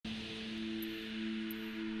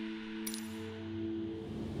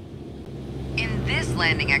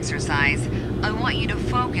landing exercise, I want you to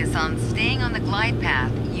focus on staying on the glide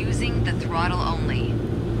path using the throttle only.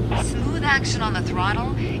 Smooth action on the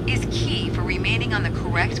throttle is key for remaining on the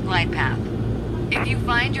correct glide path. If you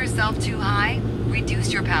find yourself too high,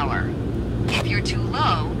 reduce your power. If you're too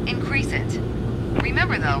low, increase it.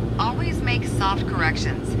 Remember though, always make soft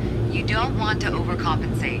corrections. You don't want to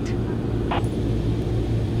overcompensate.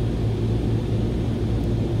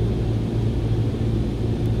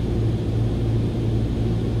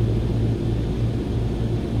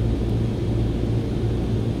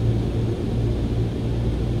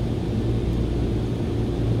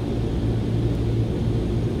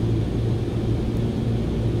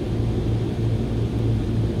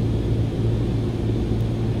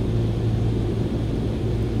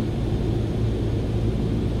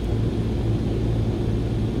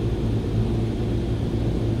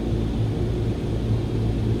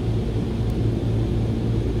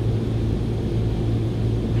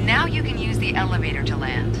 Now you can use the elevator to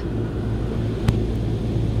land.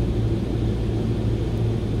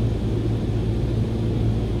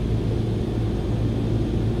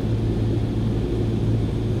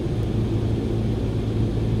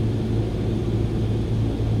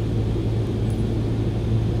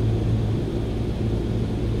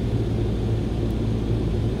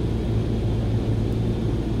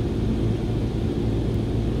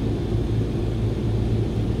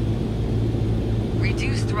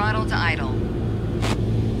 Reduce throttle to idle.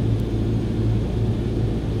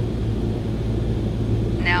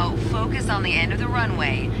 Now focus on the end of the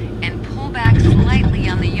runway and pull back slightly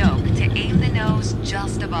on the yoke to aim the nose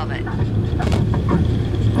just above it.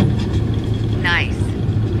 Nice.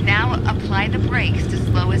 Now apply the brakes to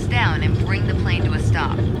slow us down and bring the plane to a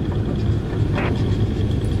stop.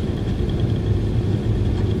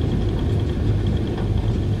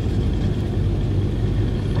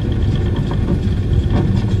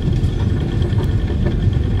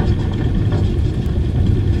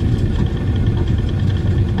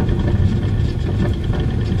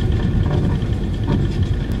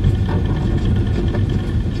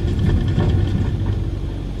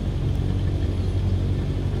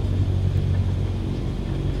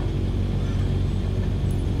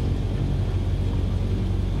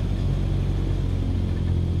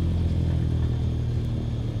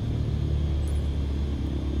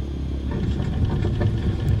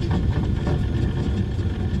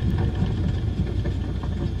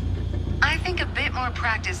 I think a bit more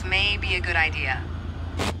practice may be a good idea.